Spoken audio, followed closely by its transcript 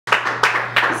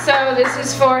So this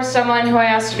is for someone who I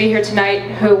asked to be here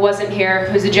tonight, who wasn't here,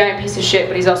 who's a giant piece of shit,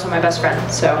 but he's also my best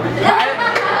friend, so.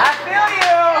 I feel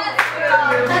you!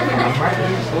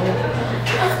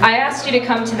 I asked you to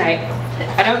come tonight.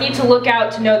 I don't need to look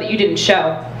out to know that you didn't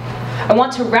show. I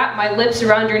want to wrap my lips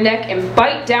around your neck and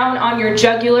bite down on your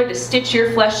jugular to stitch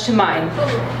your flesh to mine.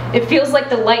 It feels like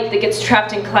the light that gets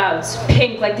trapped in clouds,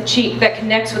 pink like the cheek that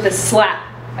connects with a slap.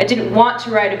 I didn't want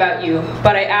to write about you,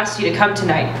 but I asked you to come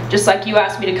tonight, just like you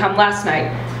asked me to come last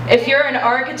night. If you're an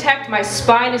architect, my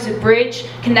spine is a bridge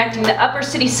connecting the upper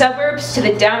city suburbs to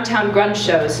the downtown grunge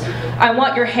shows. I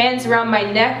want your hands around my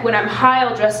neck. When I'm high,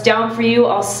 I'll dress down for you,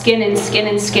 all skin and skin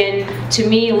and skin. To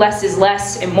me, less is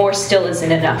less, and more still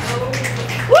isn't enough.